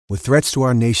With threats to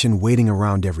our nation waiting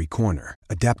around every corner,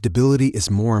 adaptability is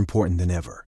more important than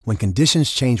ever. When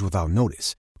conditions change without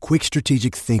notice, quick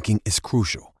strategic thinking is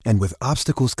crucial. And with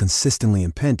obstacles consistently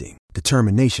impending,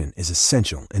 determination is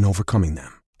essential in overcoming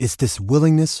them. It's this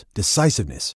willingness,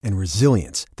 decisiveness, and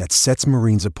resilience that sets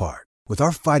Marines apart. With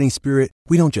our fighting spirit,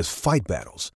 we don't just fight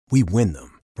battles, we win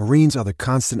them. Marines are the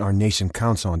constant our nation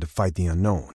counts on to fight the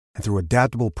unknown. And through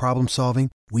adaptable problem solving,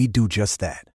 we do just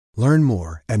that. Learn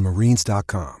more at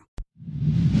marines.com.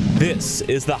 This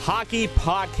is the Hockey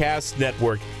Podcast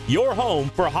Network, your home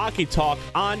for hockey talk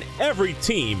on every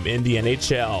team in the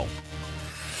NHL.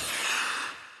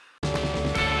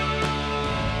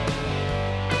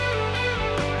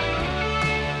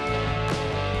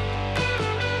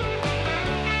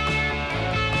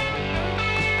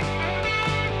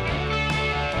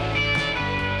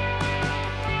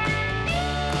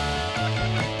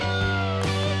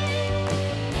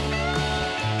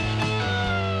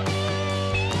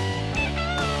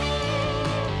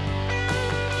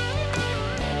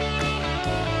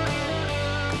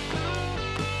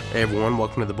 Hey everyone,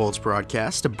 welcome to the Bolts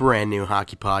Broadcast, a brand new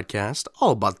hockey podcast,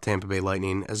 all about the Tampa Bay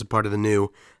Lightning as a part of the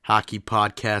new Hockey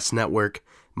Podcast Network.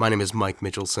 My name is Mike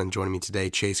Mitchelson. Joining me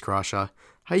today, Chase Crawshaw.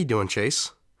 How you doing,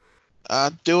 Chase?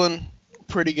 Doing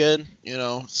pretty good.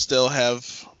 Still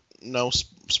have no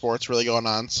sports really going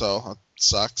on, so it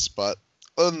sucks. But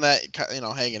other than that,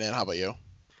 hanging in. How about you?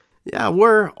 Yeah,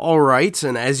 we're all right,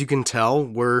 and as you can tell,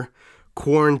 we're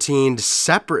quarantined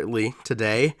separately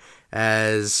today,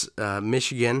 as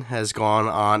Michigan has gone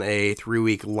on a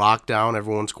 3-week lockdown.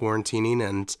 Everyone's quarantining,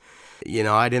 and,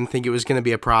 I didn't think it was going to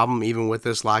be a problem even with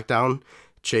this lockdown.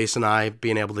 Chase and I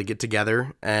being able to get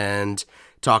together and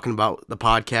talking about the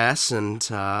podcasts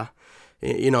and,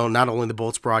 not only the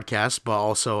Bolts broadcast, but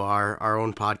also our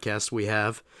own podcast we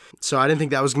have. So I didn't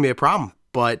think that was going to be a problem,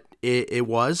 but it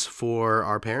was for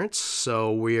our parents.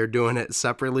 So we are doing it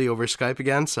separately over Skype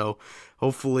again. So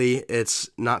hopefully it's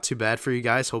not too bad for you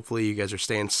guys. Hopefully you guys are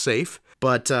staying safe.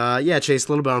 But Chase,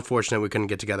 a little bit unfortunate we couldn't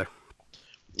get together.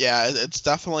 Yeah, it's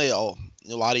definitely a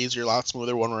lot easier, a lot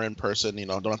smoother when we're in person.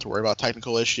 Don't have to worry about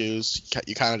technical issues.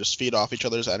 You kind of just feed off each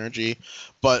other's energy.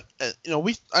 But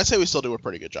I say we still do a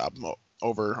pretty good job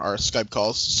over our Skype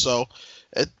calls. So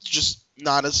it's just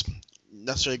not as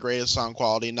necessarily great as sound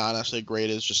quality, not necessarily great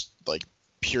as just like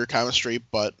pure chemistry.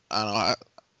 But I don't know. I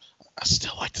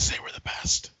still like to say we're the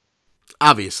best.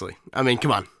 Obviously. I mean,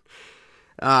 come on.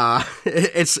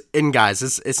 It's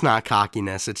not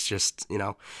cockiness. It's just,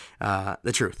 the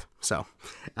truth. So,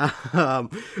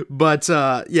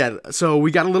 so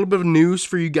we got a little bit of news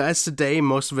for you guys today.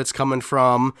 Most of it's coming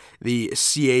from the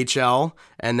CHL.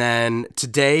 And then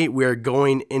today we're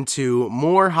going into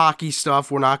more hockey stuff.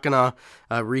 We're not going to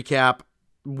recap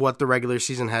what the regular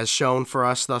season has shown for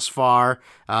us thus far.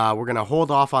 We're going to hold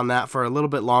off on that for a little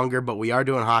bit longer, but we are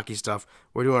doing hockey stuff.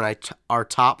 We're doing our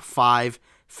top 5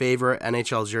 favorite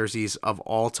NHL jerseys of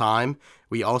all time.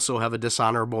 We also have a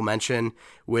dishonorable mention,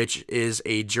 which is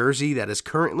a jersey that is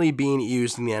currently being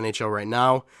used in the NHL right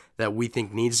now that we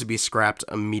think needs to be scrapped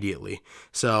immediately.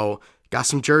 So, got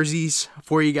some jerseys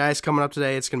for you guys coming up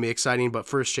today. It's going to be exciting. But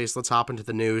first, Chase, let's hop into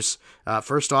the news.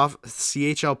 First off,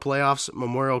 CHL playoffs,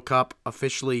 Memorial Cup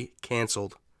officially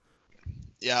canceled.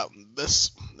 Yeah,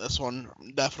 this one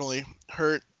definitely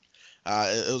hurt.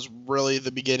 It was really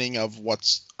the beginning of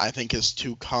what's I think is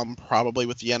to come probably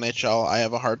with the NHL. I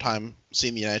have a hard time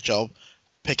seeing the NHL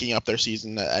picking up their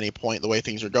season at any point the way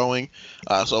things are going.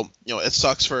 So it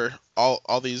sucks for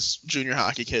all these junior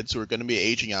hockey kids who are going to be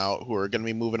aging out, who are going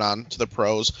to be moving on to the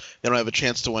pros. They don't have a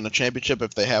chance to win a championship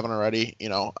if they haven't already.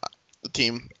 The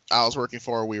team I was working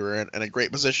for, we were in a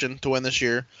great position to win this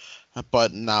year,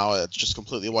 but now it's just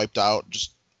completely wiped out.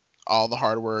 Just all the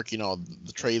hard work,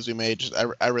 the trades we made, just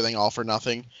everything all for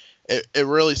nothing. It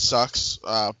really sucks,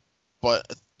 but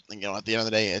at the end of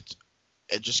the day,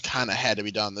 it just kind of had to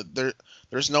be done.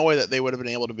 There's no way that they would have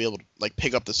been able to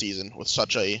pick up the season with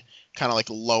such a kind of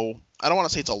low. I don't want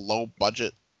to say it's a low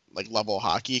budget level of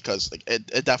hockey, because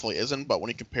it definitely isn't. But when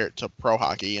you compare it to pro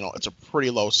hockey, it's a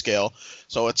pretty low scale.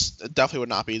 So it definitely would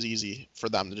not be as easy for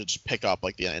them to just pick up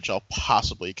like the NHL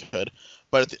possibly could.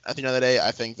 But at the end of the day,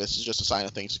 I think this is just a sign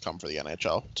of things to come for the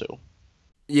NHL too.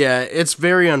 Yeah, it's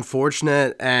very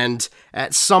unfortunate, and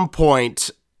at some point,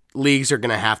 leagues are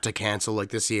going to have to cancel like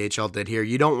the CHL did here.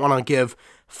 You don't want to give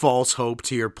false hope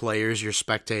to your players, your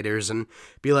spectators, and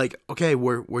be like, okay,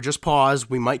 we're just paused.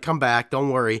 We might come back. Don't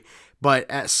worry. But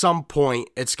at some point,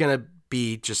 it's going to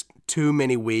be just too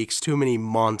many weeks, too many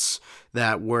months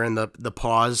that we're in the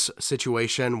pause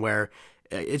situation where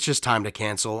it's just time to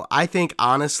cancel. I think,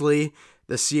 honestly,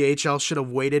 the CHL should have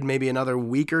waited maybe another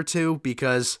week or two,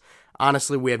 because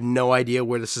honestly, we have no idea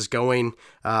where this is going.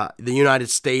 The United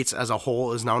States as a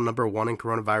whole is now number 1 in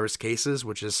coronavirus cases,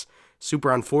 which is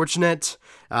super unfortunate.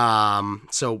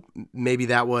 So maybe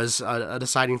that was a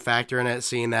deciding factor in it,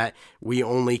 seeing that we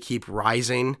only keep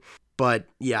rising. But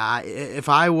yeah, if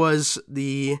I was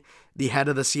the head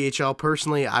of the CHL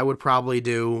personally, I would probably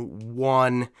do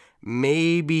 1,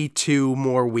 maybe 2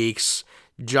 more weeks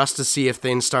just to see if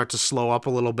things start to slow up a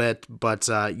little bit. But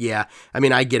yeah, I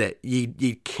mean, I get it.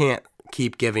 You can't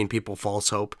keep giving people false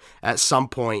hope. At some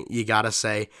point, you got to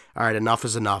say, all right, enough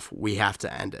is enough. We have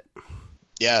to end it.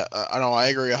 Yeah, I know. I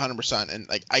agree 100%. And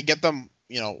like, I get them,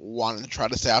 wanting to try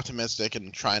to stay optimistic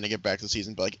and trying to get back to the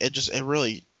season, but like, it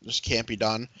really just can't be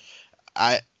done.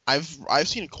 I've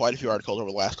seen quite a few articles over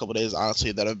the last couple of days,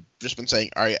 honestly, that have just been saying,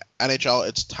 all right, NHL,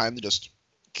 it's time to just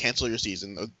cancel your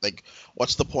season. Like,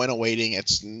 what's the point of waiting?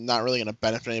 It's not really going to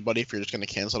benefit anybody if you're just going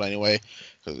to cancel it anyway.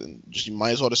 Because you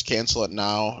might as well just cancel it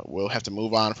now. We'll have to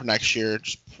move on for next year.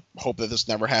 Just hope that this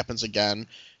never happens again.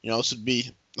 This would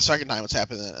be the second time it's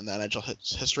happened in the NHL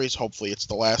history. So hopefully it's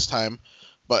the last time.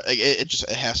 But it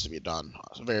has to be done.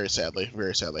 Very sadly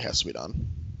has to be done.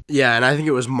 Yeah, and I think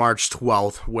it was March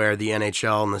 12th where the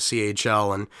NHL and the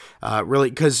CHL and really,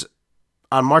 because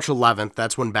on March 11th,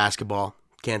 that's when basketball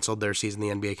canceled their season, the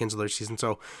NBA canceled their season.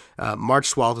 So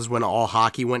March 12th is when all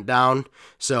hockey went down.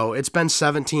 So it's been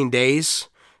 17 days.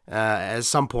 At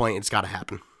some point, it's got to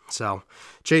happen. So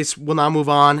Chase, we'll now move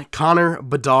on. Connor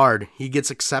Bedard, he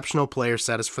gets exceptional player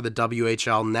status for the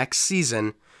WHL next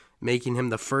season, making him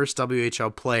the first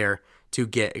WHL player to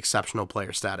get exceptional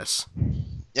player status.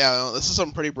 Yeah, this is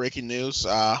some pretty breaking news,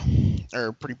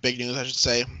 or pretty big news, I should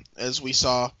say. As we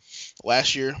saw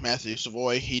last year, Matthew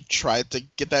Savoy, he tried to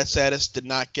get that status, did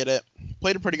not get it.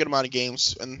 Played a pretty good amount of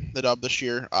games in the dub this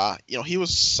year. He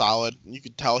was solid. You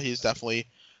could tell he's definitely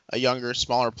a younger,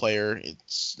 smaller player.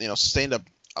 It's sustained a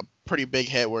pretty big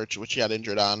hit which he got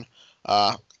injured on.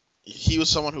 He was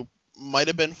someone who might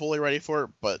have been fully ready for it,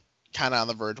 but kind of on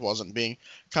the verge wasn't.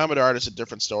 Connor Bedard is a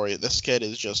different story. This kid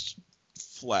is just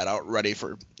flat out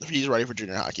he's ready for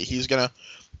junior hockey. He's gonna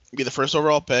be the first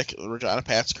overall pick. The Regina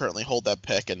Pats currently hold that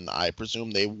pick, and I presume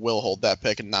they will hold that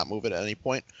pick and not move it at any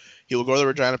point. He will go to the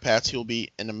Regina Pats. He will be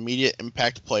an immediate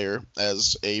impact player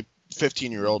as a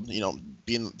 15-year-old,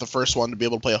 being the first one to be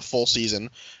able to play a full season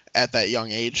at that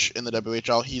young age in the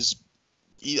WHL.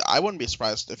 I wouldn't be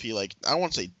surprised if he, I don't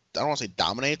want to say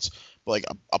dominates, but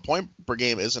a point per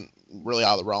game isn't really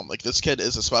out of the realm. Like, this kid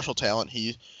is a special talent.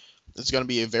 He is going to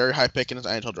be a very high pick in his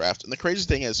NHL draft. And the crazy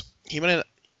thing is,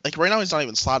 right now he's not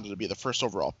even slotted to be the first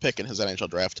overall pick in his NHL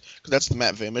draft, because that's the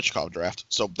Matvei Michkov draft.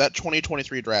 So that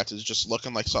 2023 draft is just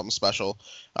looking like something special.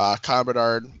 Connor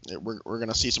Bedard, we're going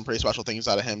to see some pretty special things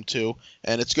out of him too,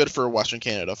 and it's good for Western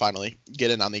Canada to finally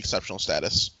get in on the exceptional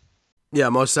status. Yeah,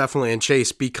 most definitely. And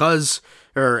Chase,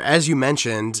 as you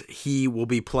mentioned, he will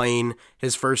be playing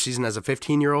his first season as a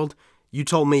 15-year-old. You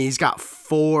told me he's got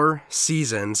 4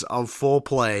 seasons of full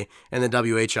play in the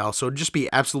WHL, so it'd just be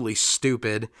absolutely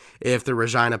stupid if the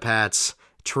Regina Pats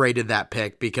traded that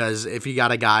pick, because if you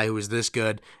got a guy who is this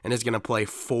good and is going to play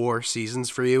 4 seasons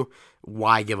for you,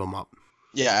 why give him up?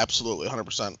 Yeah, absolutely,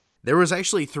 100%. There was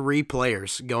actually 3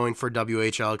 players going for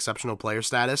WHL exceptional player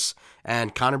status,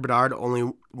 and Connor Bedard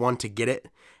only one to get it,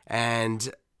 and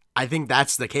I think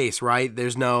that's the case, right?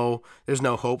 There's no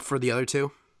hope for the other 2?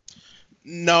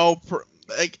 No,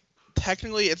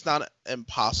 technically it's not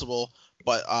impossible,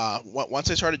 but once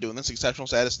they started doing this exceptional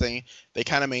status thing, they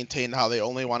kind of maintained how they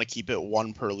only want to keep it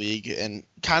 1 per league, and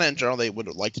kind of in general they would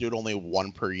like to do it only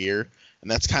 1 per year,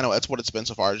 and that's what it's been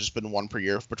so far. It's just been 1 per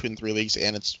year between the 3 leagues,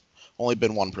 and it's only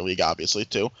been 1 per league, obviously,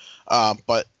 too.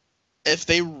 But if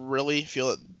they really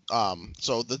feel it,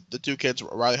 so the 2 kids,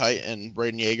 Riley Heidt and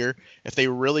Braden Yeager, if they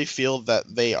really feel that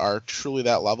they are truly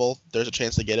that level, there's a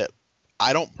chance to get it.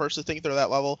 I don't personally think they're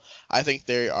that level. I think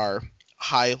they are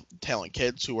high talent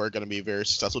kids who are going to be very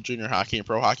successful junior hockey and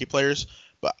pro hockey players,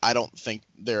 but I don't think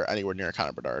they're anywhere near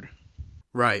Connor Bedard.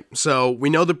 Right. So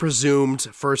we know the presumed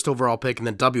first overall pick in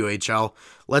the WHL.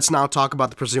 Let's now talk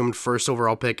about the presumed first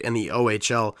overall pick in the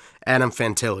OHL, Adam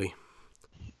Fantilli.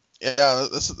 Yeah,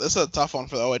 this is a tough one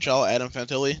for the OHL. Adam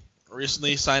Fantilli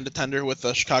recently signed a tender with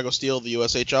the Chicago Steel, the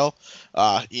USHL.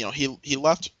 He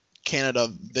left Canada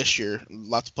this year,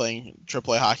 left playing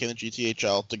AAA hockey in the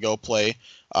GTHL to go play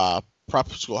prep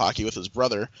school hockey with his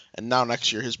brother, and now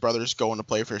next year his brother's going to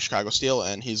play for Chicago Steel,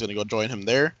 and he's going to go join him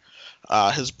there.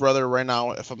 His brother right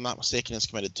now, if I'm not mistaken, is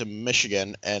committed to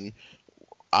Michigan, and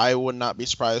I would not be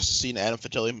surprised to see an Adam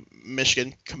Fantilli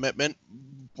Michigan commitment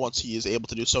once he is able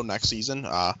to do so next season.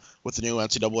 With the new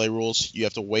NCAA rules, you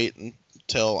have to wait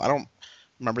until, I don't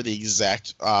remember the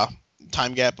exact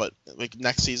time gap, but like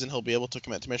next season he'll be able to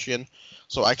commit to Michigan.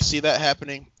 So I can see that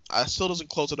happening. I still doesn't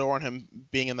close the door on him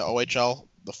being in the OHL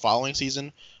the following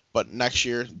season, but next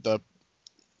year the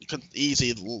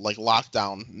easy like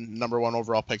lockdown #1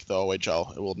 overall pick the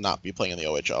OHL. It will not be playing in the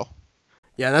OHL.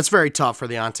 Yeah, that's very tough for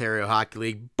the Ontario Hockey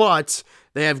League, but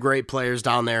they have great players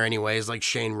down there anyways, like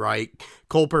Shane Wright,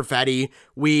 Cole Perfetti.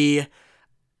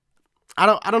 I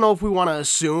don't know if we want to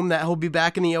assume that he'll be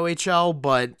back in the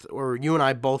OHL, or you and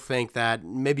I both think that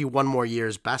maybe one more year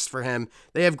is best for him.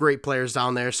 They have great players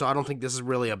down there, so I don't think this is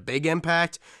really a big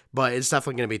impact, but it's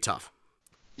definitely going to be tough.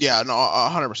 Yeah, no,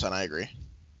 100%, I agree.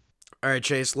 All right,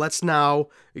 Chase, let's now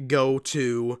go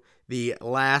to the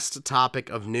last topic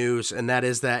of news, and that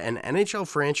is that an NHL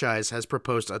franchise has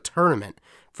proposed a tournament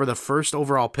for the first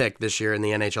overall pick this year in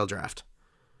the NHL draft.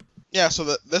 Yeah,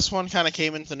 so this one kind of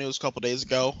came into the news a couple days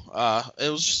ago. It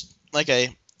was just like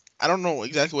I don't know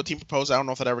exactly what team proposed. I don't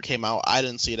know if it ever came out. I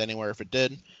didn't see it anywhere if it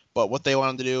did. But what they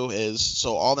wanted to do is,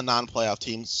 so all the non-playoff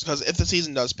teams, because if the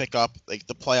season does pick up, like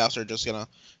the playoffs are just going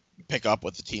to pick up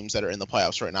with the teams that are in the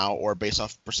playoffs right now or based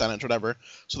off percentage or whatever.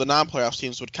 So the non-playoff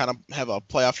teams would kind of have a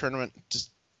playoff tournament to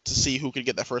see who could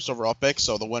get that first overall pick.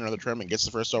 So the winner of the tournament gets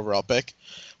the first overall pick,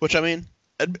 which, I mean,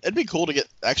 it'd be cool to get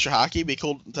extra hockey. It'd be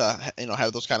cool to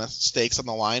have those kind of stakes on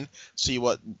the line, see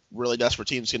what really desperate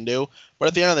teams can do. But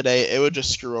at the end of the day, it would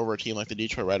just screw over a team like the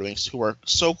Detroit Red Wings, who are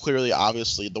so clearly,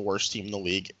 obviously, the worst team in the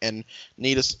league and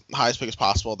need as highest pick as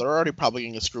possible. They're already probably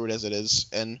going to get screwed as it is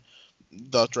in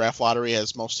the draft lottery,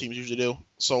 as most teams usually do.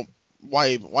 So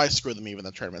why screw them even in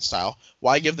the tournament style?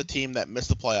 Why give the team that missed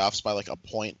the playoffs by like a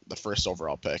point the first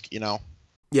overall pick?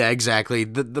 Yeah, exactly.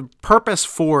 The purpose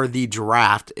for the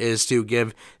draft is to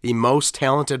give the most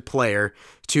talented player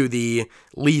to the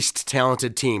least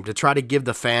talented team, to try to give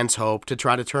the fans hope, to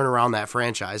try to turn around that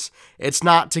franchise. It's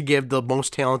not to give the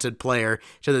most talented player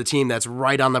to the team that's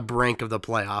right on the brink of the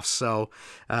playoffs. So,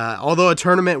 although a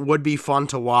tournament would be fun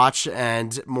to watch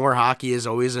and more hockey is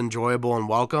always enjoyable and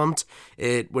welcomed,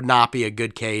 it would not be a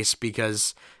good case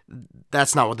because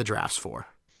that's not what the draft's for.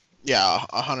 Yeah,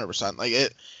 100%. Like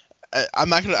it.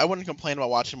 I wouldn't complain about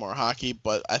watching more hockey,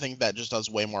 but I think that just does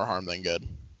way more harm than good.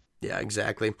 Yeah,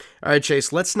 exactly. All right,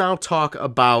 Chase, let's now talk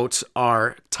about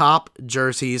our top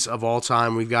jerseys of all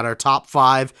time. We've got our top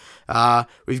 5.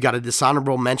 We've got a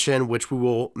dishonorable mention, which we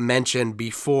will mention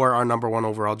before our #1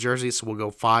 overall jersey. So we'll go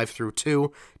 5 through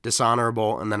 2,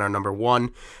 dishonorable, and then our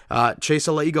 #1. Chase,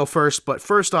 I'll let you go first. But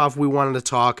first off, we wanted to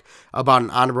talk about an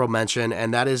honorable mention,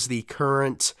 and that is the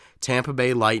current Tampa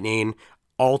Bay Lightning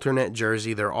alternate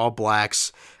jersey. They're all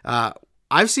blacks.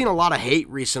 I've seen a lot of hate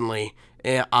recently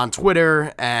on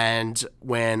Twitter, and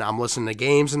when I'm listening to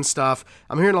games and stuff,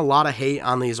 I'm hearing a lot of hate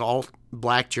on these all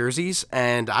black jerseys,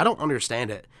 and I don't understand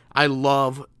it. I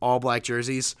love all black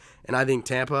jerseys, and I think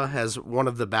Tampa has one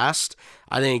of the best.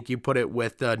 I think you put it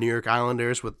with the New York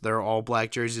Islanders with their all black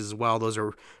jerseys as well. Those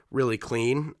are really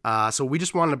clean. So we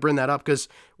just wanted to bring that up because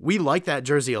we like that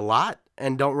jersey a lot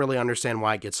and don't really understand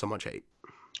why it gets so much hate.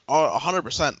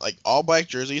 100%. Like all black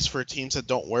jerseys for teams that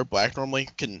don't wear black normally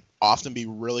can often be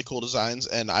really cool designs,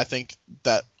 and I think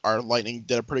that our Lightning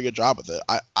did a pretty good job with it.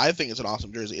 I think it's an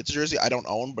awesome jersey. It's a jersey I don't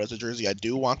own, but it's a jersey I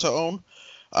do want to own.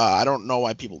 I don't know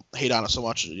why people hate on it so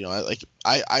much.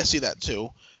 I see that too.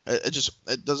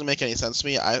 It doesn't make any sense to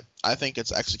me. I think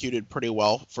it's executed pretty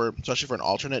well especially for an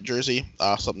alternate jersey,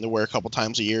 something to wear a couple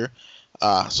times a year.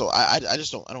 So I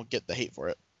just don't get the hate for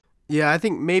it. Yeah, I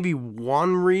think maybe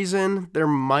one reason there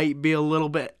might be a little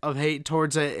bit of hate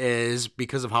towards it is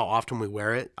because of how often we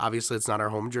wear it. Obviously, it's not our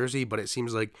home jersey, but it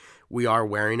seems like we are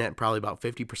wearing it probably about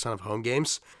 50% of home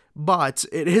games. But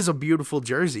it is a beautiful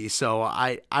jersey, so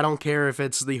I don't care if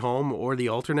it's the home or the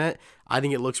alternate. I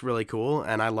think it looks really cool,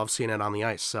 and I love seeing it on the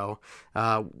ice. So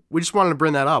we just wanted to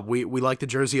bring that up. We like the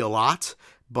jersey a lot,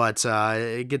 but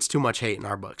it gets too much hate in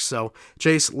our books. So,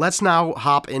 Chase, let's now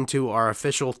hop into our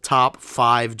official top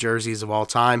 5 jerseys of all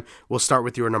time. We'll start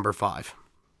with your number 5.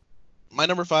 My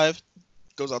number 5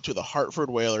 goes out to the Hartford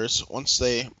Whalers. Once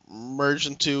they merged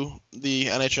into the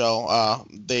NHL,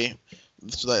 that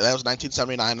was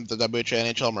 1979, the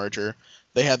WHA-NHL merger.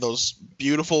 They had those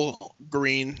beautiful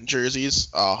green jerseys.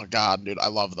 Oh, God, dude, I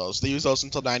love those. They used those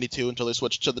until 92, until they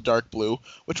switched to the dark blue,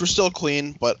 which were still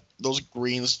clean, but those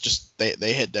greens just,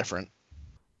 they hit different.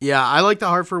 Yeah, I like the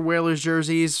Hartford Whalers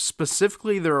jerseys,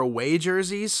 specifically their away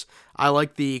jerseys. I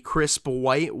like the crisp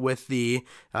white with the,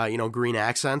 green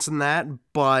accents and that,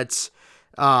 but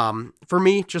for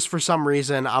me, just for some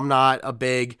reason, I'm not a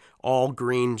big all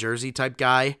green jersey type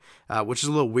guy, which is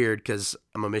a little weird because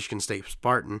I'm a Michigan State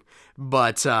Spartan.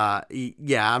 But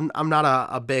I'm not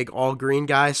a big all green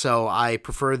guy, so I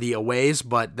prefer the aways,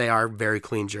 but they are very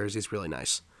clean jerseys, really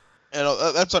nice.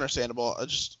 That's understandable. I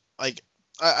just like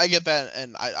I get that,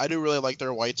 and I do really like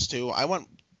their whites too. I went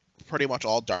pretty much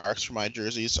all darks for my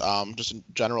jerseys. Just in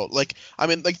general, like I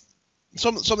mean, like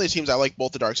some of these teams I like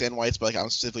both the darks and whites, but like I'm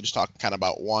specifically just talking kind of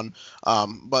about one.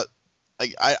 But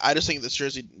like I just think this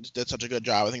jersey did such a good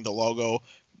job. I think the logo,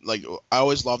 like I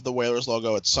always loved the Whalers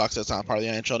logo. It sucks that it's not part of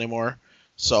the NHL anymore.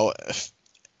 So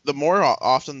the more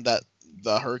often that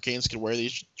the Hurricanes can wear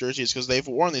these jerseys, because they've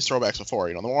worn these throwbacks before,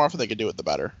 the more often they can do it, the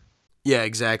better. Yeah,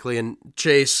 exactly. And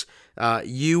Chase,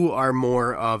 you are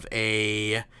more of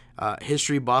a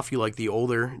history buff. You like the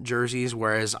older jerseys,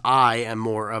 whereas I am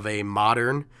more of a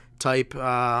modern type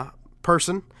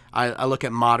person. I look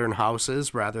at modern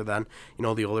houses rather than,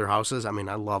 the older houses. I mean,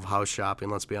 I love house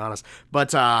shopping, let's be honest.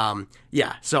 But,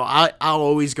 yeah, so I'll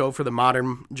always go for the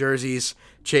modern jerseys.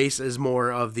 Chase is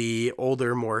more of the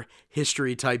older, more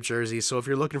history type jerseys. So if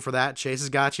you're looking for that, Chase has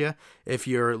got you. If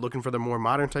you're looking for the more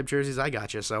modern type jerseys, I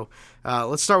got you. So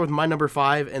let's start with my number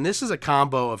 5, and this is a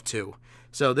combo of two.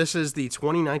 So this is the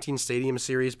 2019 Stadium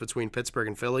Series between Pittsburgh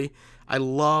and Philly. I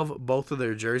love both of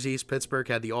their jerseys. Pittsburgh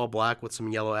had the all black with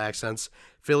some yellow accents.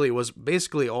 Philly was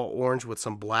basically all orange with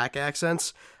some black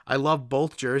accents. I love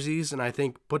both jerseys, and I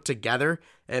think put together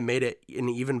it made it an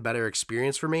even better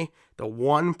experience for me. The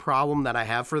one problem that I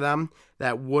have for them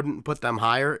that wouldn't put them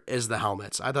higher is the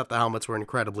helmets. I thought the helmets were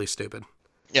incredibly stupid.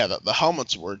 Yeah, the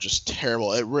helmets were just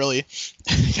terrible. It really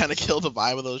kind of killed the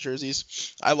vibe of those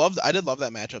jerseys. I did love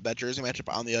that matchup. That jersey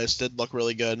matchup on the ice did look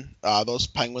really good. Those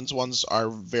Penguins ones are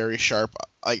very sharp.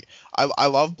 I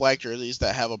love black jerseys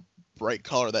that have a bright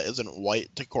color that isn't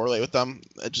white to correlate with them.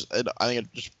 I think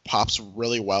it just pops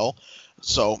really well.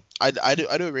 So I do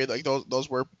agree. Like those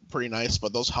were pretty nice,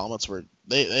 but those helmets were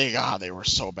they were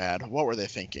so bad. What were they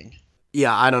thinking?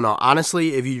 Yeah, I don't know.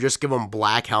 Honestly, if you just give them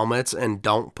black helmets and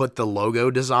don't put the logo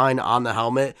design on the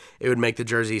helmet, it would make the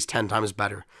jerseys 10 times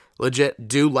better. Legit,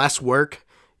 do less work,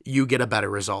 you get a better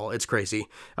result. It's crazy.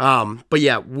 But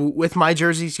yeah, with my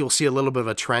jerseys, you'll see a little bit of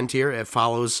a trend here. It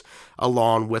follows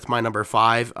along with my number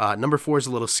 5. Number 4 is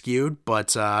a little skewed,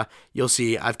 but you'll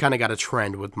see I've kind of got a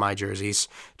trend with my jerseys.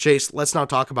 Chase, let's now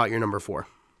talk about your number 4.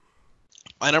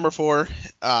 My number 4,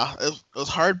 it was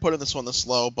hard putting this one this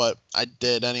low, but I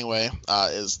did anyway,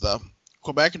 is the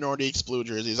Quebec Nordiques blue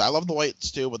jerseys. I love the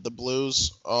whites too, but the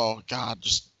blues, oh God,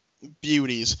 just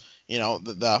beauties.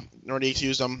 The Nordiques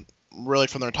used them really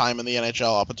from their time in the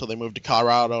NHL up until they moved to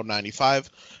Colorado in 95.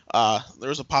 There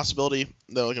was a possibility,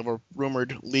 of a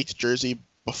rumored leaked jersey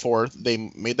before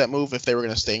they made that move. If they were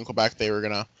going to stay in Quebec, they were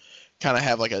going to kind of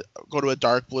have go to a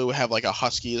dark blue, have like a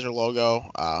Huskies or logo.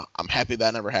 I'm happy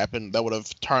that never happened. That would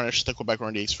have tarnished the Quebec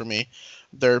Nordiques for me.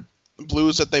 Their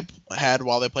blues that they had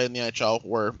while they played in the NHL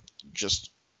were just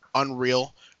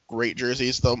unreal. Great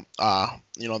jerseys. The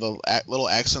little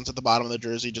accents at the bottom of the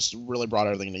jersey just really brought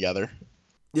everything together.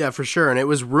 Yeah, for sure. And it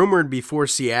was rumored before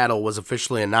Seattle was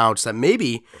officially announced that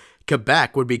maybe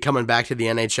Quebec would be coming back to the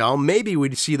NHL. Maybe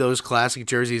we'd see those classic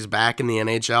jerseys back in the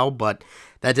NHL, but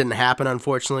that didn't happen,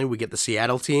 unfortunately. We get the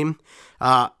Seattle team.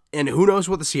 And who knows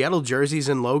what the Seattle jerseys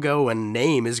and logo and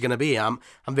name is going to be. I'm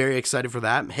very excited for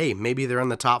that. Hey, maybe they're in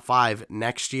the top 5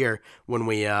 next year when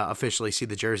we officially see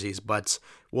the jerseys, but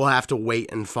we'll have to wait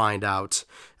and find out.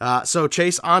 So,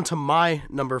 Chase, on to my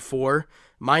number 4.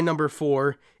 My number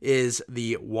 4 is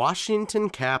the Washington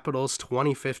Capitals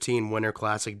 2015 Winter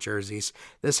Classic jerseys.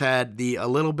 This had a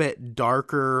little bit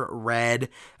darker red,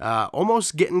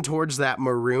 almost getting towards that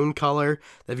maroon color.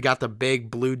 They've got the big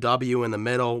blue W in the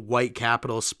middle, white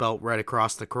Capitals spelt right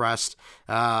across the crest.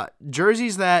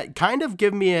 Jerseys that kind of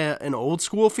give me an old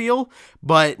school feel,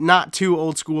 but not too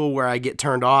old school where I get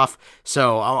turned off.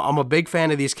 So I'm a big fan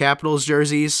of these Capitals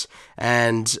jerseys,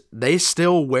 and they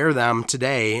still wear them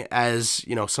today as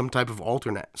some type of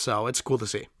alternate. So it's cool to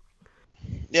see.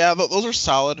 Yeah, those are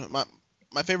solid.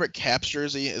 My favorite Caps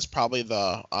jersey is probably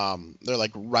the they're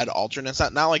like red alternates.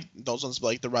 Not like those ones, but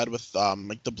like the red with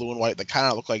like the blue and white that kind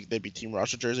of look like they'd be Team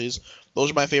Russia jerseys.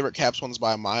 Those are my favorite Caps ones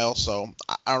by a mile. So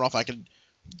I don't know if I could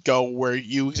go where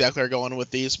you exactly are going with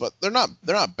these, but they're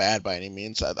not bad by any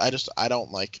means. I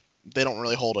don't like, they don't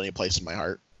really hold any place in my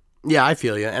heart. Yeah, I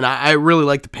feel you. And I really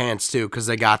like the pants, too, because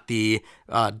they got the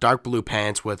dark blue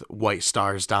pants with white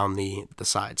stars down the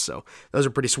sides. So those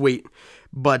are pretty sweet.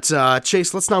 But,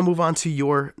 Chase, let's now move on to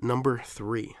your number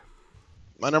 3.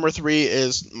 My number 3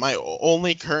 is my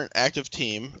only current active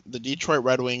team, the Detroit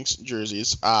Red Wings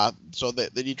jerseys. So the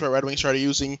Detroit Red Wings started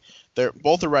using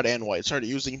both the red and white, started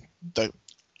using the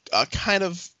kind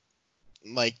of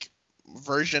like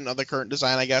version of the current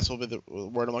design, I guess will be the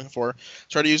word I'm looking for.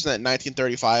 Started using it in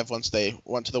 1935 once they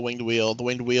went to the winged wheel. The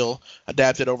winged wheel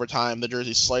adapted over time. The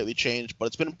jersey slightly changed, but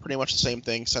it's been pretty much the same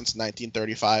thing since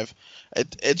 1935.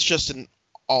 It's just an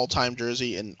all-time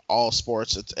jersey in all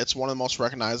sports. It's one of the most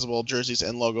recognizable jerseys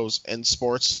and logos in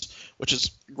sports, which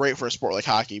is great for a sport like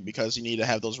hockey because you need to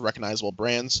have those recognizable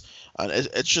brands.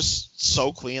 It's just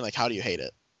so clean. Like, how do you hate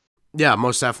it? Yeah,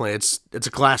 most definitely. It's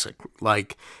a classic.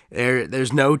 Like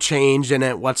there's no change in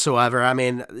it whatsoever. I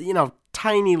mean,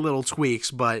 tiny little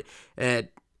tweaks, but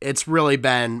it's really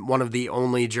been one of the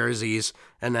only jerseys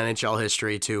in NHL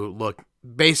history to look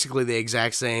basically the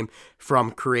exact same from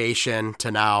creation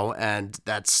to now, and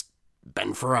that's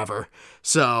been forever.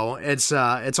 So it's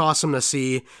awesome to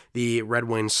see the Red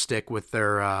Wings stick with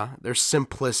their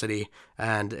simplicity,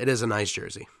 and it is a nice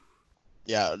jersey.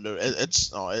 Yeah,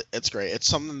 it's great. It's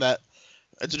something that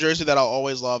it's a jersey that I'll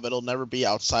always love. It'll never be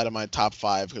outside of my top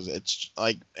 5 because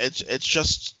it's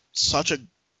just such a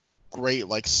great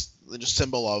just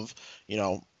symbol of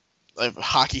of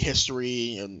hockey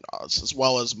history and as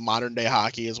well as modern day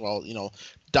hockey as well.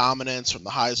 Dominance from the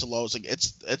highs to lows. Like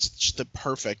it's just the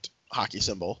perfect hockey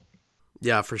symbol.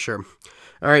 Yeah, for sure.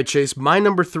 All right, Chase, my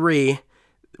number 3.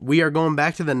 We are going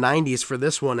back to the 90s for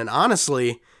this one, and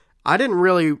honestly, I didn't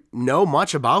really know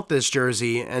much about this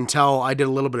jersey until I did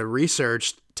a little bit of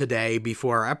research today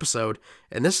before our episode,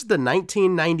 and this is the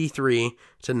 1993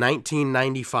 to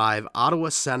 1995 Ottawa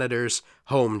Senators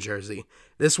home jersey.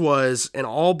 This was an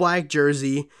all-black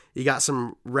jersey. You got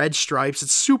some red stripes.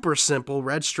 It's super simple,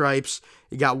 red stripes.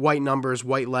 You got white numbers,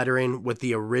 white lettering with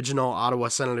the original Ottawa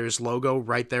Senators logo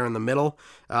right there in the middle.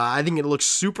 I think it looks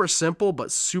super simple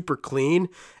but super clean,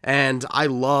 and I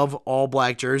love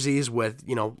all-black jerseys with,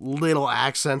 little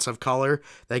accents of color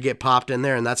that get popped in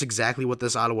there, and that's exactly what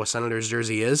this Ottawa Senators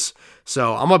jersey is.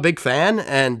 So I'm a big fan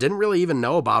and didn't really even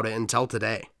know about it until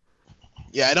today.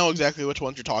 Yeah, I know exactly which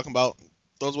ones you're talking about.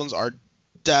 Those ones are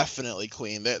definitely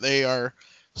clean. They are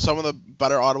some of the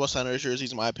better Ottawa Senators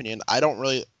jerseys in my opinion. I don't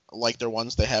really like their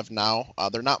ones they have now.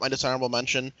 They're not my dishonorable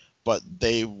mention, but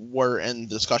they were in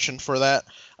discussion for that.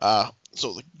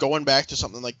 So going back to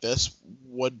something like this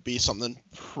would be something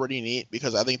pretty neat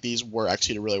because I think these were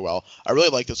executed really well. I really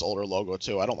like this older logo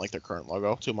too. I don't like their current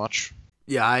logo too much.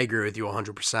 Yeah, I agree with you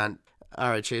 100%. All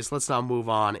right, Chase, let's now move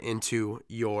on into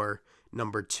your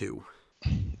number 2.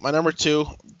 My number 2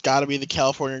 got to be the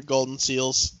California Golden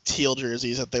Seals teal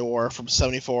jerseys that they wore from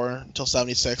 74 until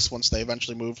 76 once they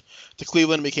eventually moved to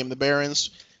Cleveland and became the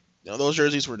Barons. Those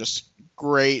jerseys were just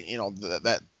great.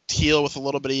 That teal with a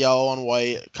little bit of yellow and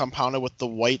white compounded with the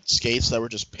white skates that were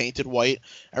just painted white.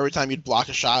 Every time you'd block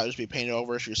a shot, it would just be painted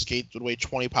over. So your skates would weigh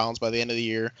 20 pounds by the end of the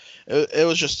year. It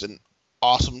was just an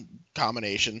awesome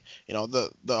combination.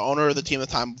 The owner of the team at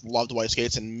the time loved white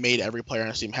skates and made every player on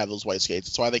his team have those white skates.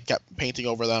 That's why they kept painting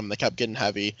over them. They kept getting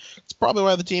heavy. It's probably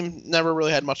why the team never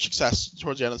really had much success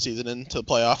towards the end of the season into the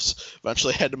playoffs.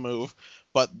 Eventually had to move.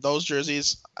 But those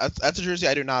jerseys, that's a jersey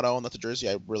I do not own. That's a jersey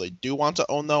I really do want to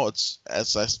own, though. It's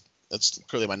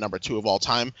clearly my number 2 of all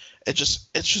time. It's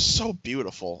just so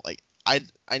beautiful. Like I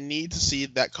need to see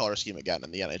that color scheme again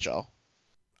in the NHL.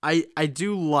 I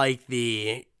do like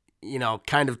the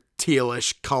kind of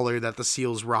tealish color that the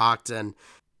Seals rocked. And,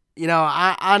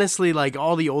 I honestly, like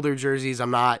all the older jerseys,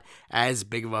 I'm not as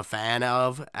big of a fan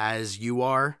of as you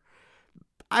are.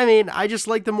 I mean, I just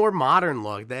like the more modern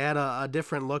look. They had a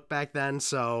different look back then.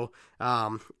 So,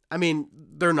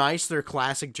 they're nice. They're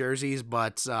classic jerseys,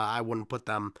 but I wouldn't put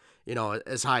them,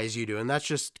 as high as you do. And that's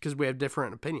just because we have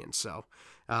different opinions. So,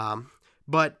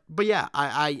 but yeah,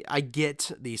 I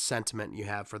get the sentiment you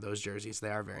have for those jerseys. They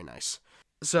are very nice.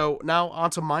 So now on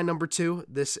to my number 2.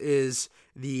 This is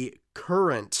the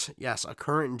current, yes, a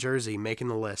current jersey making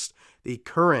the list. The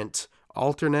current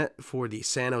alternate for the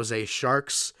San Jose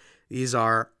Sharks. These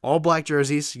are all black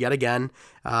jerseys yet again.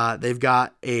 They've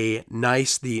got the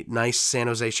nice San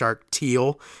Jose Shark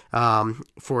teal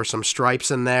for some stripes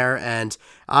in there. And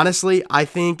honestly, I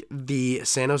think the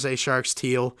San Jose Sharks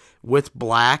teal with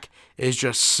black is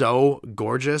just so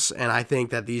gorgeous. And I think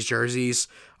that these jerseys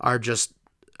are just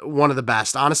one of the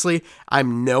best. Honestly,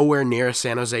 I'm nowhere near a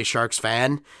San Jose Sharks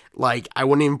fan. Like, I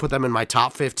wouldn't even put them in my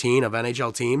top 15 of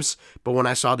NHL teams. But when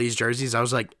I saw these jerseys, I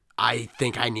was like, I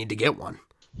think I need to get one.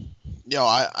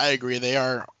 I agree. They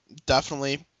are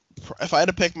definitely, if I had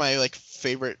to pick my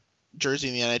favorite jersey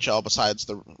in the NHL besides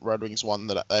the Red Wings one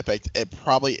that I picked, it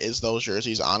probably is those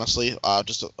jerseys, honestly.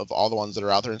 Just of all the ones that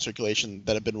are out there in circulation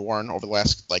that have been worn over the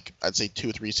last, I'd say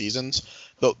 2-3 seasons.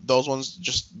 Those ones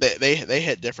just, they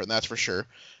hit different, that's for sure.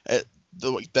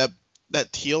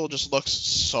 That teal just looks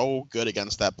so good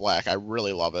against that black. I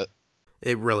really love it.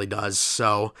 It really does.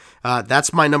 So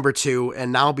that's my number 2.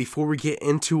 And now before we get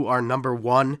into our number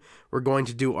 1, we're going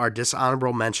to do our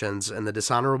dishonorable mentions. And the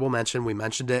dishonorable mention, we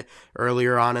mentioned it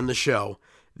earlier on in the show.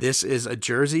 This is a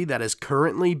jersey that is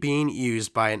currently being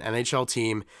used by an NHL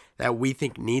team that we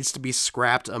think needs to be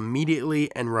scrapped immediately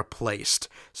and replaced.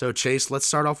 So Chase, let's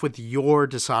start off with your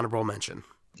dishonorable mention.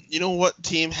 You know what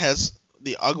team has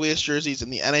the ugliest jerseys in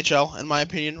the NHL, in my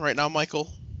opinion, right now,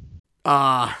 Michael?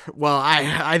 Well,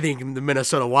 I think the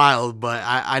Minnesota Wild, but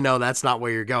I know that's not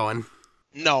where you're going.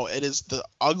 No, it is the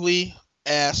ugly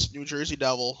ass New Jersey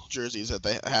Devil jerseys that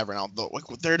they have right now.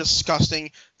 They're disgusting.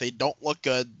 They don't look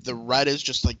good. The red is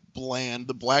just like bland.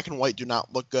 The black and white do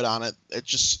not look good on it.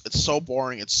 It's so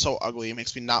boring. It's so ugly. It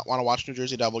makes me not want to watch New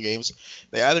Jersey Devil games.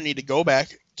 They either need to go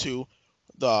back to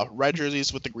the red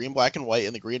jerseys with the green, black, and white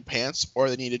and the green pants, or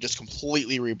they need to just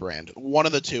completely rebrand. One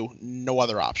of the two, no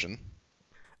other option.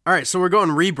 All right, so we're going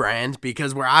rebrand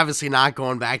because we're obviously not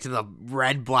going back to the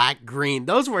red, black, green.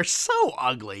 Those were so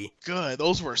ugly. Good.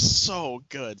 Those were so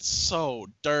good. So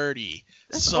dirty.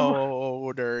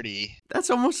 Dirty. That's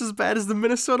almost as bad as the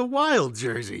Minnesota Wild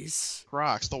jerseys.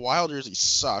 Crocs. The Wild jersey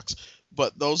sucks,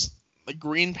 but those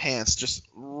green pants just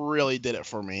really did it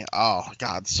for me. Oh,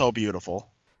 God, so beautiful.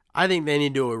 I think they need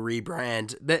to do a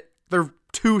rebrand. They're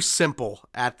too simple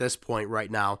at this point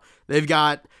right now.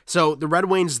 So the Red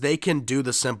Wings, they can do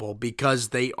the simple because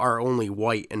they are only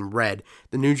white and red.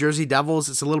 The New Jersey Devils,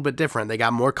 it's a little bit different. They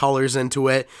got more colors into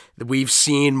it. We've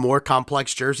seen more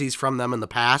complex jerseys from them in the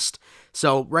past.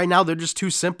 So right now they're just too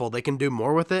simple. They can do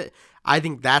more with it. I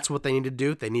think that's what they need to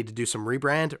do. They need to do some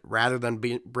rebrand rather than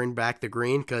bring back the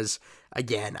green because,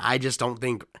 again, I just don't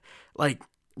think,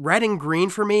 red and green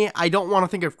for me, I don't want to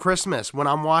think of Christmas when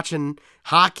I'm watching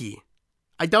hockey.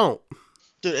 I don't.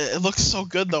 Dude, it looks so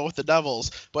good though with the Devils.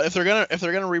 But if they're gonna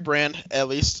rebrand, at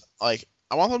least I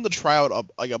want them to try out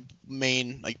a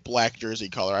main black jersey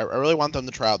color. I really want them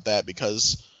to try out that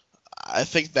because I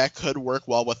think that could work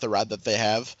well with the red that they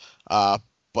have.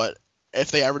 But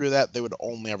if they ever do that, they would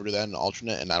only ever do that in an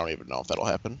alternate, and I don't even know if that'll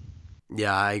happen.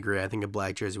 Yeah, I agree. I think a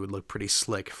black jersey would look pretty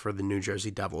slick for the New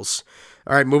Jersey Devils.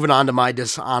 All right, moving on to my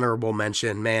dishonorable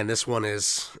mention. Man, this one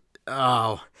is...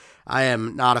 I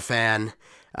am not a fan.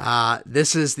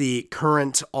 This is the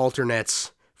current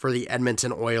alternates for the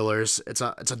Edmonton Oilers. It's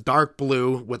a dark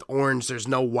blue with orange. There's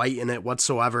no white in it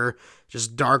whatsoever.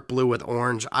 Just dark blue with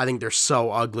orange. I think they're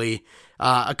so ugly.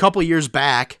 A couple years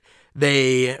back,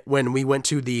 when we went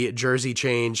to the jersey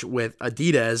change with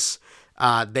Adidas,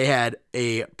 they had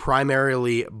a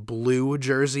primarily blue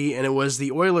jersey, and it was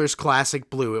the Oilers classic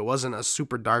blue. It wasn't a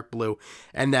super dark blue.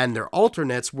 And then their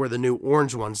alternates were the new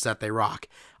orange ones that they rock.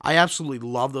 I absolutely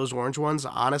love those orange ones.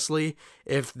 Honestly,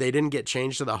 if they didn't get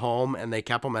changed to the home and they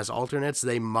kept them as alternates,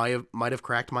 they might have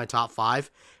cracked my top 5.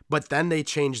 But then they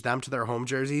changed them to their home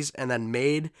jerseys and then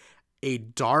made a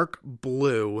dark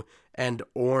blue and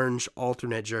orange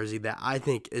alternate jersey that I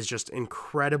think is just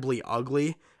incredibly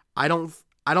ugly. I don't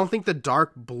think the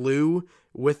dark blue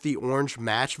with the orange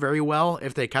match very well.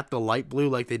 If they kept the light blue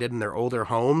like they did in their older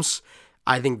homes,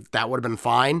 I think that would have been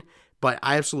fine. But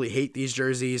I absolutely hate these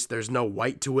jerseys. There's no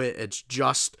white to it. It's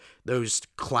just those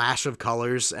clash of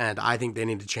colors, and I think they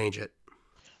need to change it.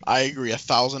 I agree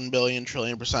 1,000 billion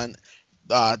trillion percent.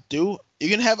 You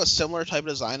can have a similar type of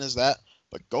design as that,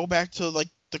 but go back to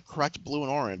the correct blue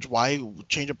and orange. Why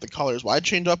change up the colors? Why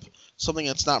change up something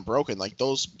that's not broken?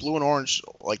 Those blue and orange,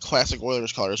 classic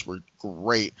Oilers colors were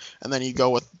great. And then you go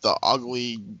with the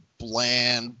ugly,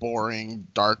 bland, boring,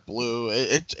 dark blue.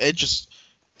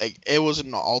 It was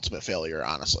an ultimate failure,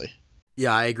 honestly.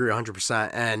 Yeah, I agree 100%.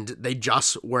 And they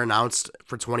just were announced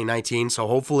for 2019, so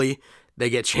hopefully they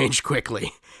get changed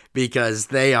quickly because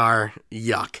they are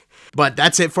yuck. But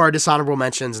that's it for our dishonorable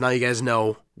mentions. Now you guys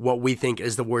know what we think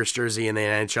is the worst jersey in the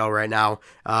NHL right now.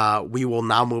 We will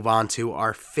now move on to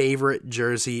our favorite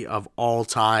jersey of all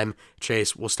time.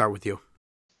 Chase, we'll start with you.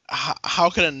 How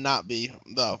could it not be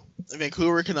the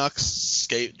Vancouver Canucks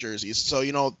skate jerseys? So,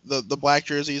 the black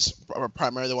jerseys are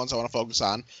primarily the ones I want to focus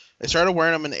on. I started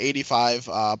wearing them in 85,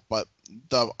 but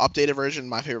the updated version,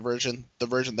 my favorite version, the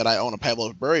version that I own a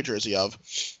Pavel Bure jersey of,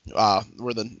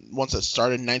 were the ones that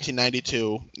started in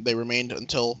 1992. They remained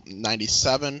until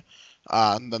 97.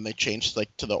 Then they changed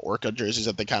to the Orca jerseys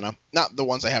that they kind of, not the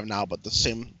ones I have now, but the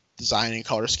same design and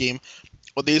color scheme.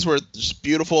 But these were just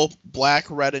beautiful black,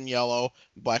 red, and yellow.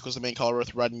 Black was the main color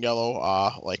with red and yellow,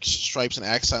 stripes and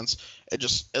accents.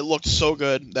 It looked so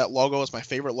good. That logo is my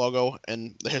favorite logo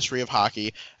in the history of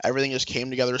hockey. Everything just came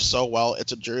together so well.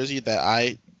 It's a jersey that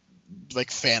I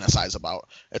fantasize about.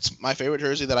 It's my favorite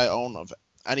jersey that I own of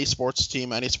any sports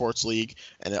team, any sports league,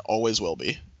 and it always will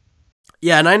be.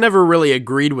 Yeah, and I never really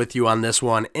agreed with you on this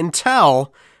one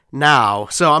until now.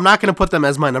 So I'm not going to put them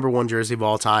as my number one jersey of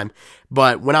all time.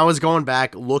 But when I was going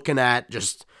back looking at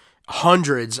just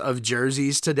hundreds of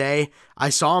jerseys today, I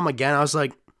saw them again. I was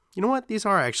like, you know what? These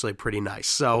are actually pretty nice.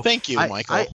 So Thank you,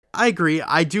 Michael. I agree.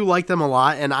 I do like them a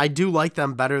lot, and I do like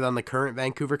them better than the current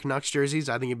Vancouver Canucks jerseys.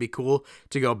 I think it'd be cool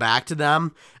to go back to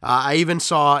them. I even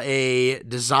saw a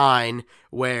design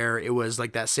where it was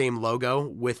like that same logo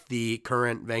with the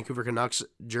current Vancouver Canucks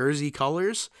jersey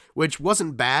colors, which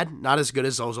wasn't bad, not as good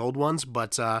as those old ones,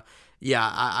 but yeah,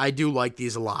 I do like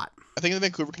these a lot. I think the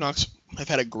Vancouver Canucks have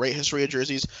had a great history of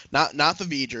jerseys. Not the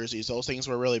V jerseys; those things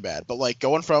were really bad. But like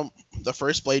going from the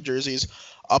first Blade jerseys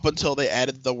up until they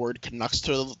added the word Canucks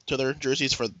to their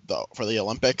jerseys for the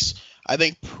Olympics, I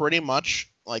think pretty much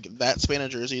like that span of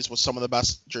jerseys was some of the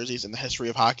best jerseys in the history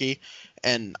of hockey.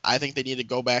 And I think they need to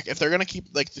go back if they're gonna keep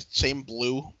like the same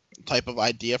blue type of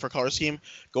idea for color scheme.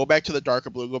 Go back to the darker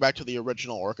blue. Go back to the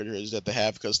original Orca jerseys that they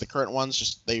have, because the current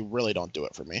ones they really don't do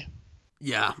it for me.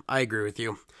 Yeah, I agree with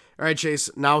you. All right, Chase,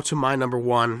 now to my number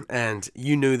one, and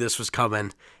you knew this was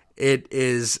coming. It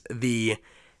is the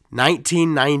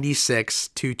 1996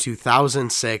 to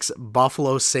 2006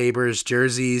 Buffalo Sabres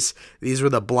jerseys. These were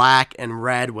the black and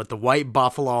red with the white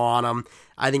buffalo on them.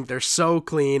 I think they're so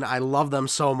clean. I love them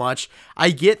so much. I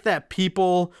get that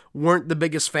people weren't the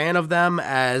biggest fan of them,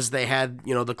 as they had,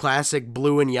 the classic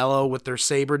blue and yellow with their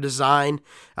Sabre design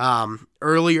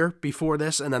earlier before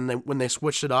this, and then when they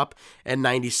switched it up in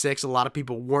 96, a lot of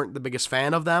people weren't the biggest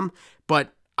fan of them.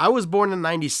 But I was born in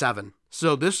 97.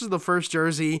 So this is the first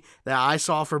jersey that I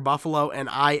saw for Buffalo, and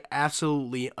I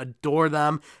absolutely adore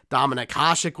them. Dominik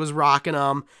Hasek was rocking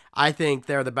them. I think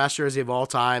they're the best jersey of all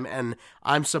time, and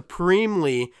I'm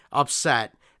supremely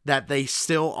upset that they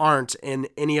still aren't in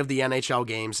any of the NHL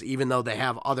games, even though they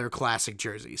have other classic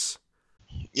jerseys.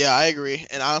 Yeah, I agree.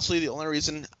 And honestly, the only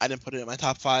reason I didn't put it in my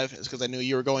top 5 is because I knew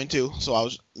you were going to. So I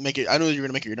knew you were going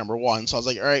to make it your number 1. So I was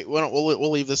like, all right,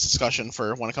 we'll leave this discussion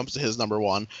for when it comes to his number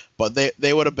 1. But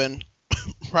they would have been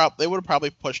probably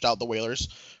pushed out the Whalers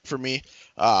for me,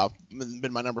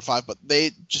 been my number 5. But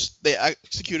they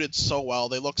executed so well.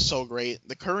 They look so great.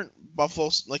 The current Buffalo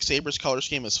Sabres color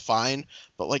scheme is fine,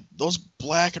 but like those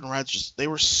black and reds, they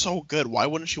were so good. Why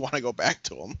wouldn't you want to go back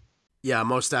to them? Yeah,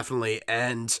 most definitely.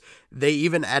 And they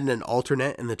even added an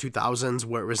alternate in the 2000s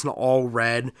where it was an all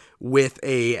red with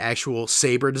a actual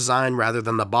Sabre design rather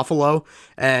than the buffalo.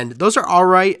 And those are all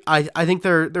right. I think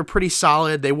they're pretty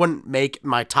solid. They wouldn't make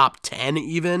my top 10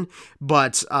 even,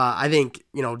 but I think,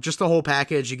 just the whole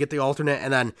package, you get the alternate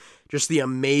and then just the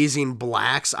amazing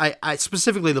blacks. I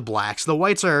specifically the blacks. The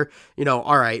whites are,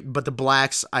 all right, but the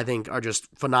blacks I think are just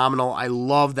phenomenal. I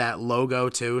love that logo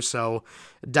too. So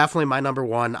definitely my number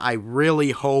 1. I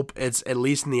really hope it's at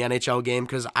least in the NHL game,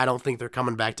 because I don't think they're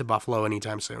coming back to Buffalo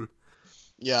anytime soon.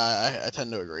 Yeah, I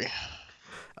tend to agree.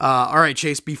 All right,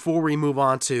 Chase, before we move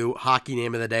on to hockey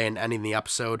name of the day and ending the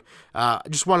episode, I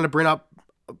just wanted to bring up,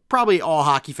 probably all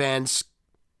hockey fans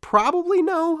probably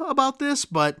know about this,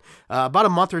 but about a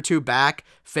month or two back,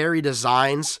 Fairy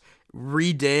Designs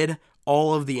redid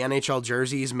all of the NHL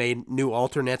jerseys, made new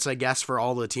alternates, I guess, for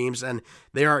all the teams, and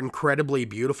they are incredibly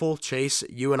beautiful. Chase,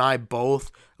 you and I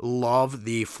both love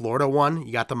the Florida one.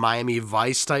 You got the Miami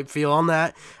Vice type feel on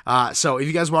that. So if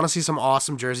you guys want to see some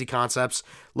awesome jersey concepts,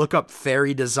 look up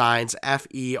Fairy Designs,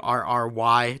 Ferry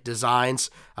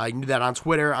Designs. You can do that on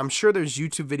Twitter. I'm sure there's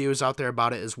YouTube videos out there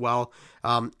about it as well.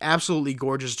 Absolutely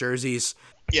gorgeous jerseys.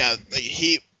 Yeah,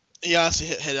 he honestly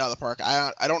hit it out of the park.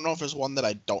 I don't know if there's one that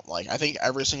I don't like. I think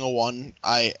every single one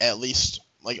I at least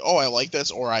like, oh, I like this,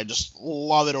 or I just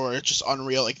love it, or it's just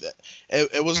unreal. Like that,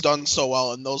 it was done so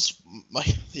well, and those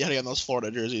those Florida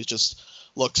jerseys just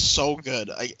look so good.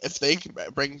 If they can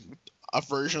bring a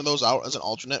version of those out as an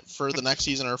alternate for the next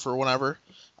season or for whenever,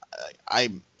 I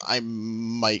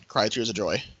might cry tears of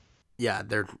joy. Yeah,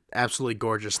 they're absolutely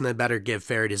gorgeous, and they better give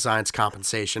Fairy Designs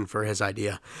compensation for his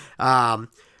idea.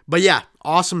 But yeah,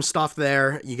 awesome stuff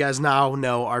there. You guys now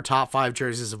know our top 5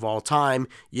 jerseys of all time.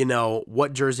 You know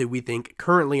what jersey we think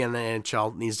currently in the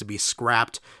NHL needs to be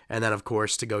scrapped. And then, of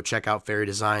course, to go check out Fairy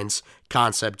Designs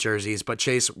concept jerseys. But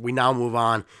Chase, we now move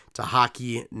on to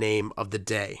hockey name of the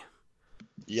day.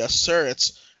 Yes, sir.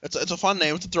 It's a fun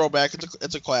name. It's a throwback.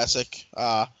 It's a classic.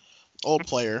 Old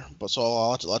player. But so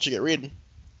I'll let you get reading.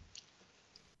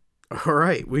 All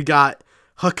right, we got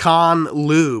Hakan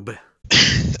Lube.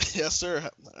 Yes, sir.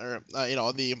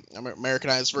 The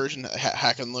Americanized version,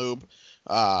 Hakan Lube.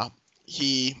 Hakan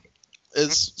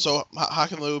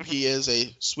Lube. He is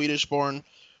a Swedish-born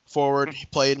forward. He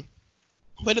played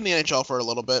Played in the NHL for a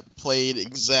little bit, played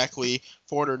exactly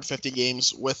 450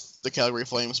 games with the Calgary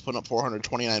Flames, putting up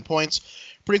 429 points.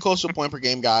 Pretty close to a point per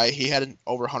game guy. He had an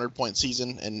over 100-point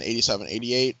season in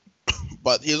 87-88,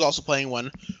 but he was also playing when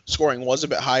scoring was a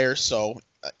bit higher, so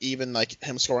even like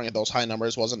him scoring at those high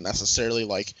numbers wasn't necessarily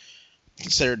like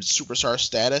considered superstar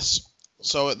status.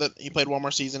 So that he played one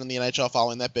more season in the NHL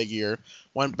following that big year,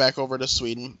 went back over to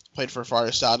Sweden, played for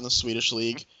Färjestad in the Swedish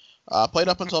league. Played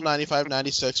up until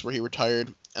 95-96 where he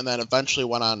retired, and then eventually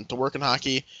went on to work in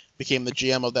hockey, became the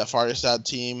GM of that Färjestad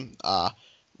team,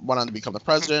 went on to become the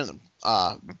president,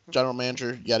 general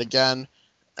manager yet again,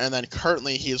 and then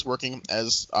currently he is working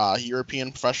as a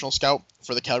European professional scout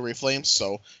for the Calgary Flames,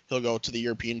 so he'll go to the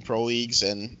European Pro Leagues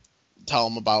and tell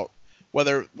them about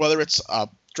whether it's a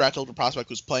draft eligible prospect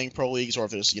who's playing Pro Leagues or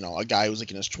if there's, a guy who's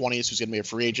like in his 20s who's going to be a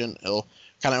free agent, he'll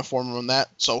kind of inform them on that.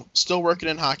 So still working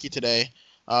in hockey today.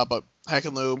 But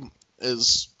Hackenlube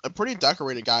is a pretty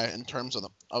decorated guy in terms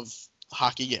of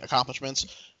hockey accomplishments.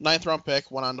 9th round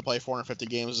pick, went on to play 450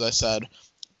 games, as I said.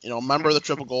 Member of the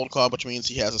Triple Gold Club, which means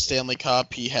he has a Stanley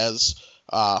Cup, he has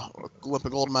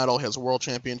Olympic gold medal, he has a World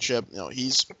Championship.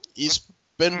 He's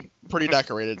been pretty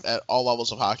decorated at all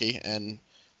levels of hockey, and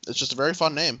it's just a very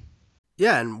fun name.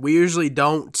 Yeah, and we usually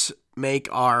don't make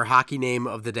our hockey name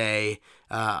of the day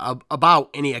about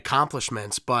any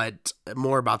accomplishments, but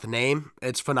more about the name.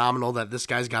 It's phenomenal that this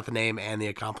guy's got the name and the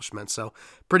accomplishments, so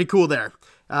pretty cool there.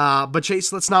 But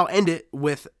Chase, let's now end it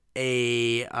with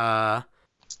an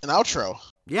outro.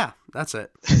 Yeah, that's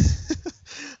it.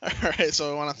 All right,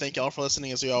 so I want to thank y'all for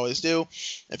listening, as we always do.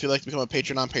 If you'd like to become a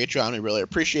patron on Patreon, we really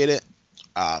appreciate it.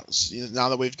 Now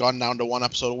that we've gone down to one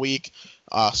episode a week,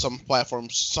 some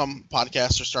platforms, some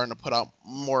podcasts are starting to put out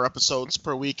more episodes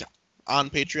per week on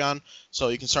Patreon, so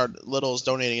you can start little as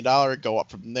donating $1, go up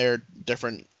from there,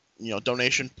 different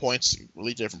donation points,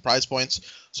 really different prize points.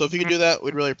 So if you can do that,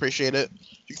 we'd really appreciate it.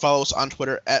 You can follow us on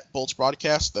Twitter at Bolts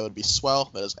Broadcast. That would be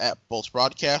swell. That is at Bolts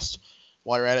Broadcast.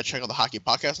 While you're at it, check out the Hockey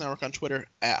Podcast Network on Twitter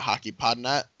at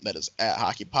HockeyPodNet. That is at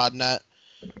HockeyPodNet.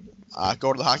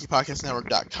 Go to the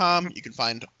HockeyPodcastNetwork.com. You can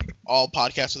find all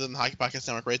podcasts within the Hockey Podcast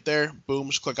Network right there. Boom,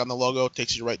 just click on the logo. It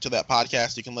takes you right to that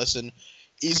podcast. You can listen.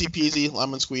 Easy peasy,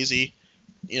 lemon squeezy.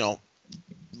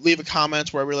 Leave a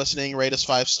comment wherever you're listening. Rate us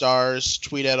 5 stars.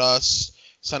 Tweet at us.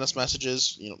 Send us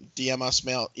messages. DM us,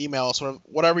 email us,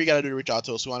 whatever you got to do to reach out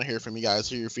to us. We want to hear from you guys,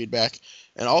 hear your feedback.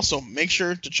 And also, make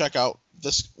sure to check out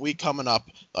this week coming up,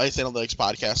 the Ice Analytics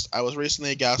Podcast. I was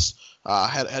recently a guest.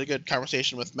 Had a good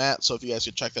conversation with Matt, so if you guys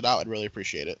could check that out, I'd really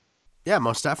appreciate it. Yeah,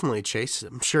 most definitely, Chase.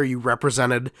 I'm sure you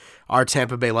represented our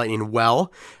Tampa Bay Lightning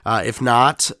well. If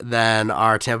not, then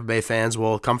our Tampa Bay fans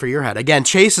will come for your head. Again,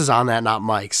 Chase is on that, not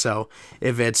Mike. So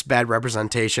if it's bad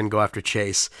representation, go after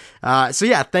Chase. So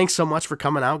yeah, thanks so much for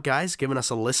coming out, guys, giving us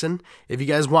a listen. If you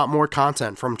guys want more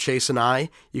content from Chase and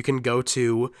I, you can go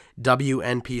to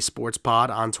WNP Sports Pod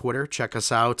on Twitter. Check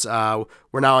us out.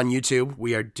 We're now on YouTube.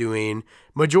 We are doing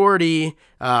majority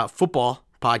football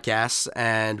podcasts,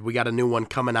 and we got a new one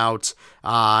coming out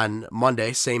on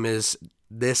Monday, same as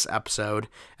this episode,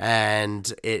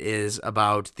 and it is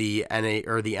about the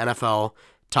NFL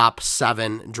top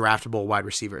 7 draftable wide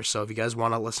receivers. So if you guys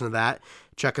want to listen to that,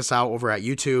 check us out over at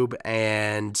YouTube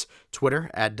and Twitter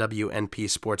at WNP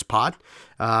Sports Pod.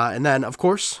 And then, of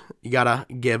course, you got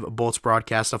to give Bolts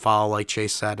Broadcast a follow, like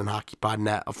Chase said, and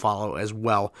HockeyPodNet a follow as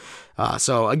well.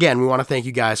 So again, we want to thank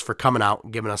you guys for coming out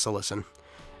and giving us a listen.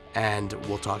 And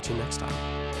we'll talk to you next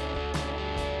time.